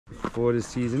before the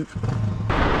season.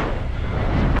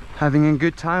 Having a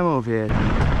good time over here.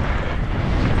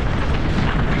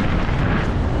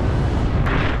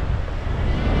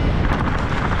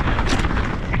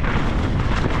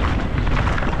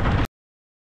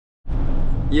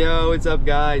 Yo, what's up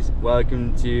guys?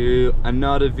 Welcome to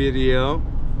another video.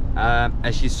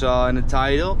 As you saw in the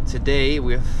title, today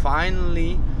we're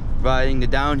finally riding the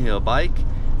downhill bike,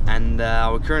 and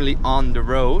we're currently on the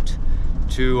road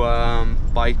to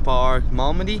Bike Park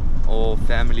Malmedy, or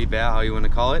Family Bear, how you want to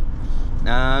call it,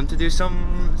 to do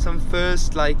some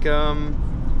first, like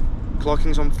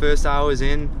clocking some first hours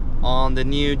in on the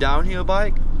new downhill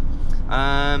bike.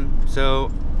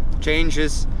 So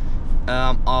changes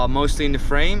are mostly in the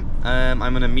frame. I'm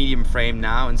on a medium frame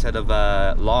now instead of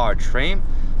a large frame,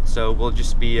 so we'll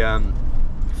just be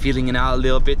feeling it out a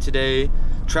little bit today.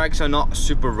 Tracks are not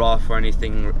super rough or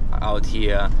anything out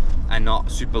here, and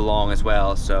not super long as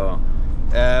well, so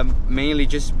mainly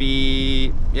just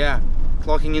be, yeah,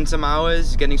 clocking in some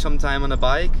hours, getting some time on the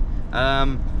bike, but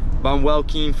I'm well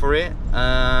keen for it.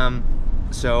 Yeah,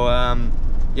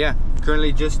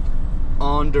 currently just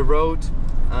on the road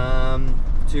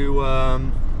to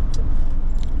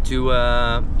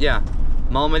yeah,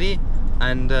 Malmedy,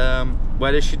 and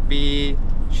weather should be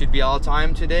all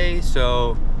time today,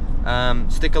 so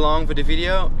stick along for the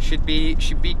video. Should be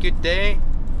good day.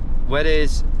 Weather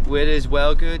is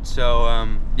well good, so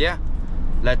yeah,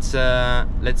 let's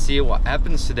see what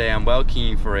happens today. I'm well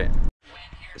keen for it.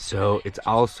 So it's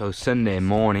also Sunday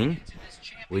morning,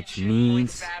 which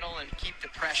means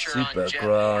super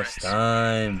cross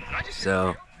time,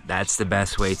 so that's the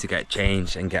best way to get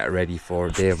changed and get ready for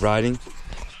a day of riding.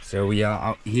 So we are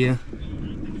out here,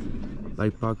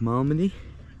 Bike Park Malmedy.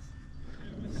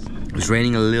 It was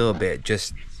raining a little bit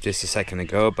just a second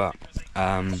ago, but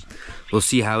we'll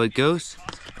see how it goes.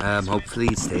 Hopefully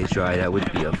it stays dry. That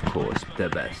would be, of course, the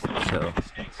best. So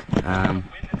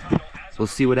we'll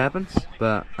see what happens,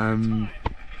 but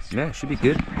yeah, it should be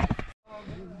good.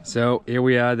 So here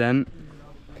we are then.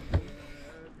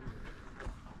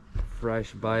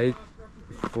 Fresh bike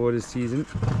for the season.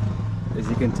 As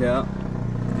you can tell,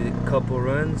 did a couple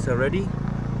runs already.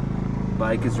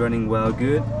 Bike is running well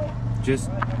good. Just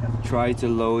try to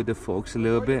lower the forks a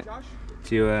little bit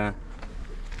to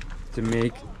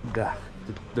make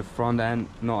the front end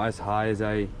not as high as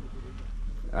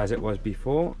it was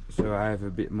before, so I have a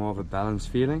bit more of a balanced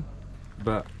feeling.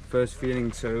 But first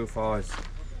feeling so far has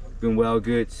been well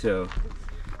good, so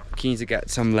keen to get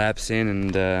some laps in,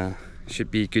 and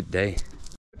should be a good day.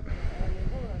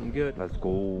 I'm good. Let's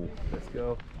go. Let's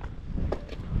go.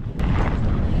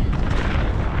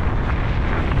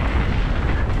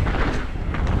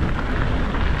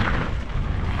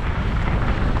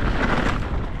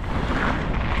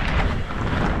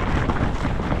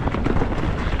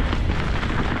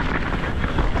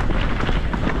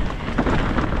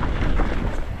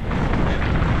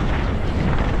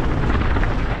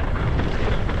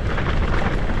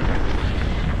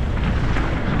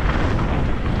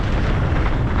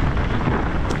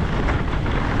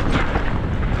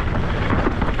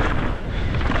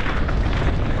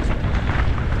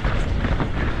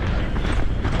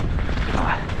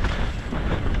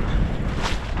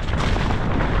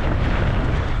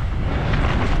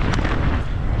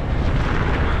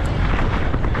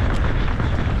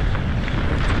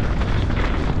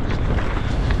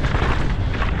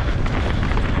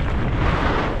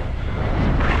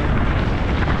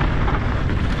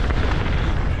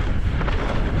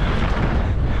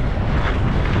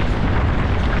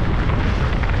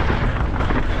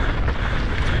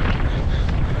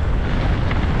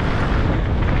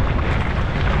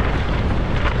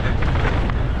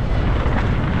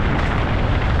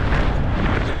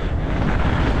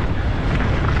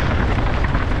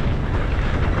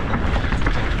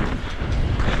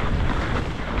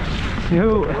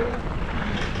 Yo.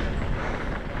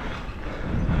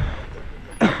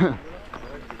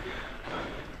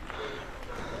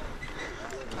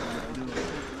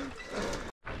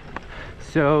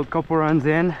 So a couple runs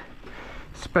in,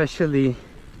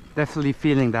 definitely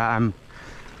feeling that I'm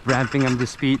ramping up the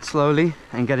speed slowly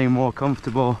and getting more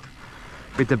comfortable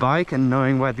with the bike and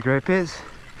knowing where the grip is.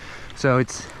 So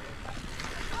it's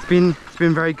been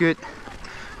very good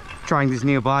trying this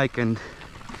new bike, and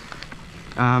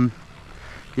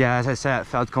yeah, as I said,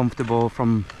 felt comfortable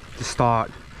from the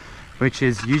start, which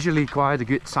is usually quite a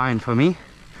good sign for me.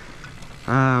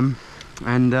 Yeah,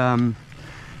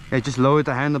 just lowered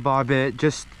the handlebar a bit,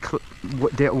 just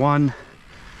did one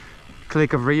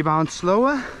click of rebound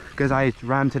slower because I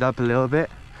ramped it up a little bit,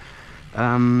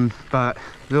 but a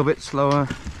little bit slower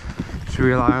to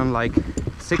rely on like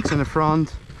 6 in the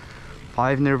front,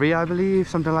 5 in the rear, I believe,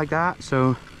 something like that.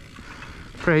 So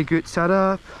pretty good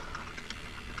setup.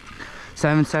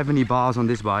 770 bars on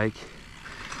this bike,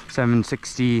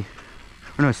 760,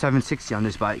 or no, 760 on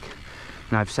this bike,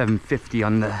 and I have 750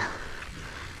 on the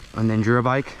enduro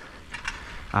bike.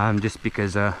 Just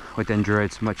because with enduro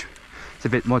it's a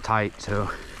bit more tight. So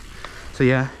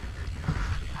yeah,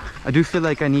 I do feel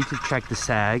like I need to check the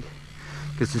sag,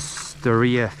 because the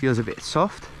rear feels a bit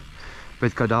soft, but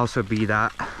it could also be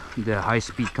that the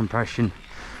high-speed compression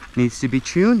needs to be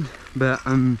tuned. But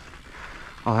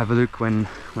I'll have a look when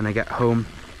I get home,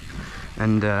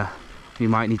 and we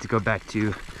might need to go back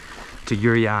to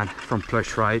Urian from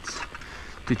Plush Rides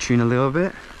to tune a little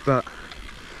bit. But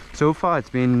so far it's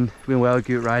been well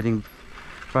good riding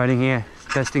here.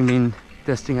 Testing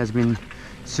has been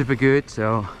super good,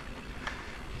 so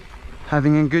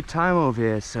having a good time over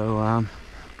here. So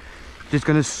just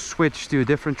gonna switch to a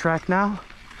different track now.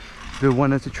 Do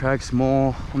one of the tracks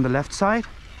more on the left side,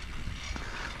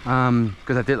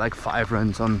 because I did like 5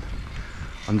 runs on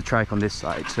the track on this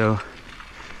side. So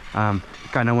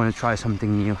kind of want to try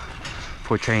something new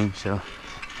for a change. So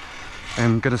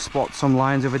I'm gonna spot some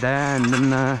lines over there, and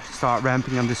then start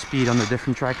ramping up the speed on the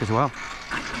different track as well.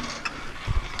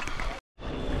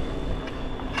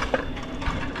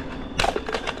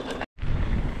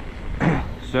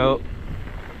 So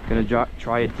gonna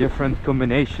try a different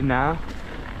combination now.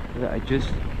 I just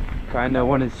kind of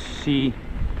want to see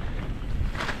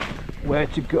where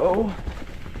to go.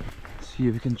 See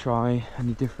if we can try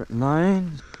any different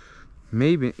lines.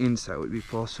 Maybe inside would be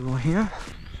possible here.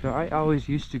 So I always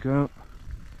used to go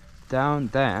down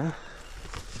there,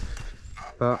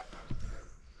 but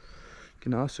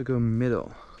can also go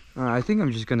middle. I think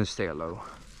I'm just gonna stay low.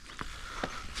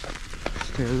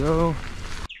 Stay low.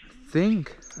 I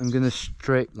think I'm gonna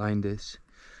straight line this,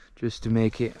 just to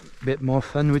make it a bit more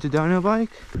fun with the downhill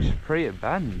bike. Looks pretty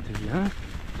abandoned, to be honest.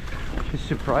 It's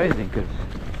surprising, because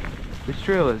this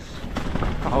trail is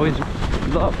always a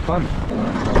lot of fun.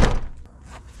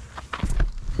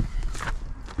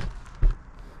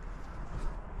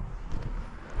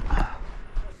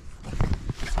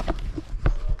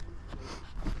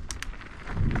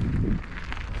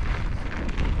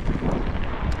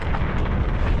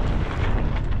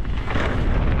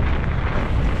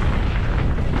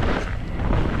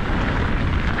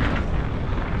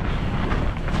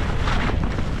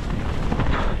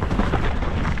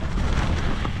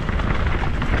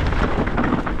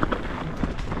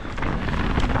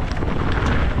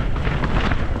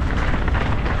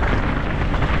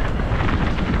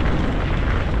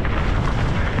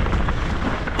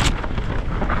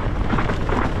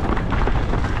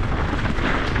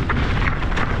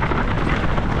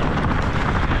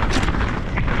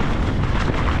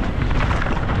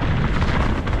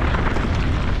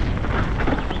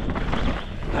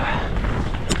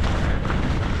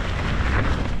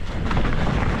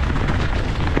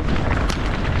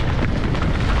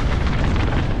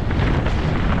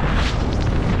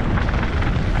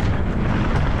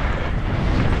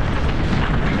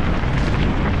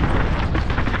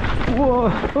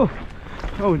 Whoa,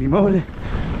 holy moly.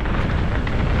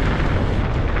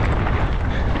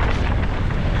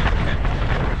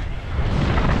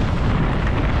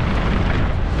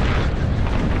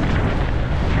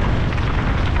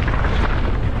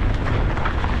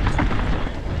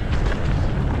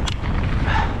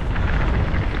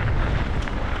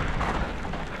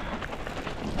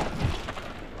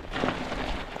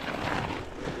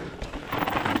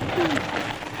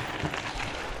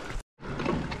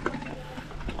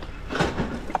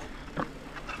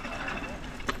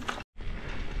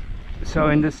 So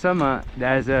in the summer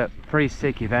there's a pretty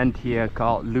sick event here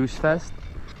called Loose Fest,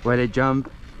 where they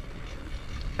jump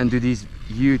and do these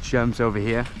huge jumps over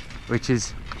here, which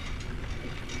is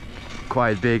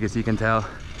quite big, as you can tell.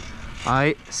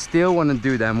 I still want to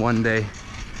do them one day,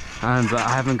 but I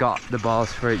haven't got the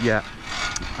balls for it yet.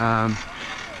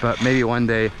 But maybe one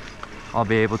day I'll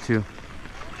be able to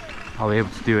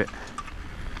do it.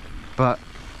 But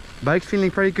bike's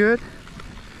feeling pretty good,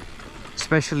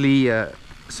 especially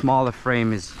smaller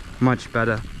frame is much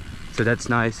better, so that's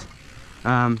nice.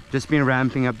 Just been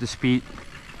ramping up the speed,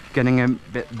 getting a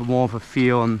bit more of a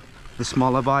feel on the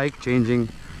smaller bike, changing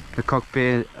the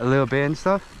cockpit a little bit and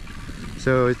stuff.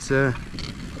 So it's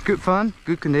good fun,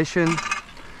 good condition.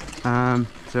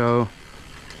 So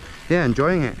yeah,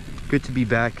 enjoying it. Good to be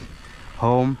back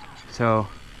home. So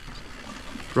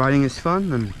riding is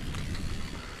fun, and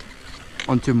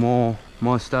onto more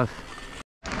stuff.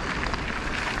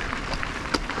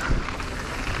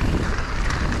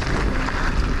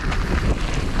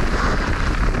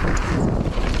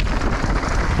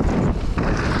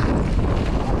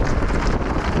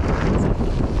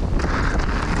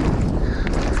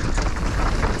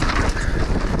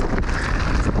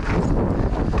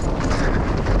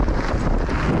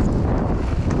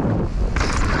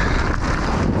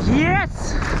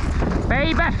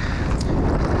 baby.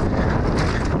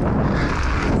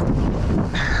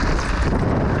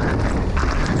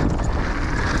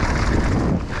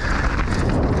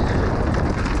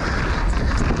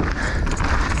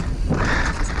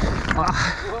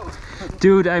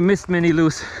 Dude, I missed mini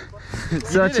loose.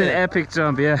 Such an epic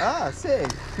jump, yeah. Ah, sick.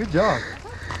 Good job.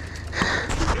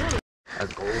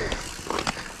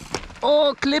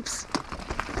 Oh, clips.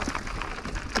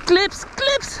 Clips,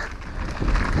 clips.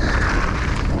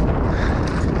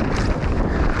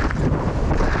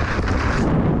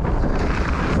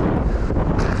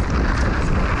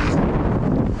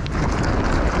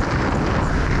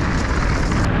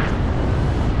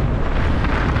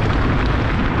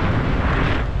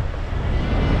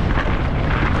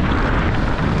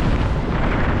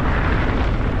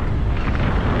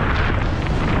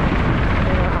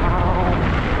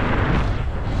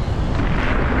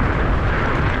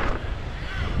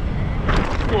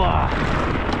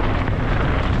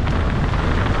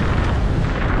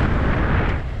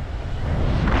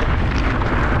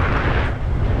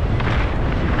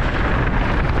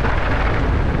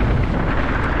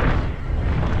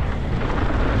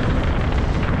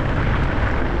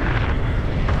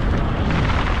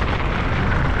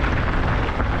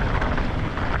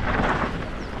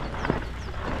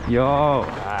 Yo.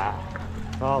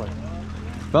 Zalig.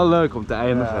 Wel leuk om te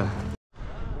eindigen.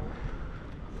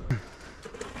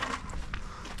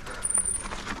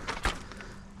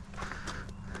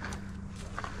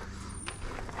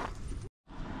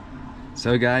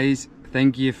 So guys,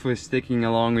 thank you for sticking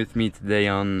along with me today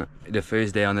on the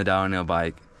first day on the downhill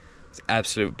bike. It's an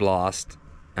absolute blast.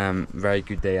 Very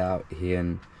good day out here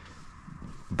in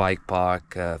bike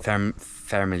park,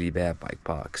 Family Bear Bike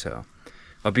Park. So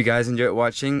hope you guys enjoyed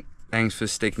watching. Thanks for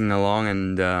sticking along,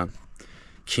 and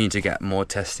keen to get more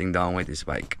testing done with this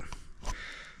bike.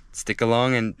 Stick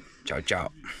along and ciao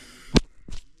ciao.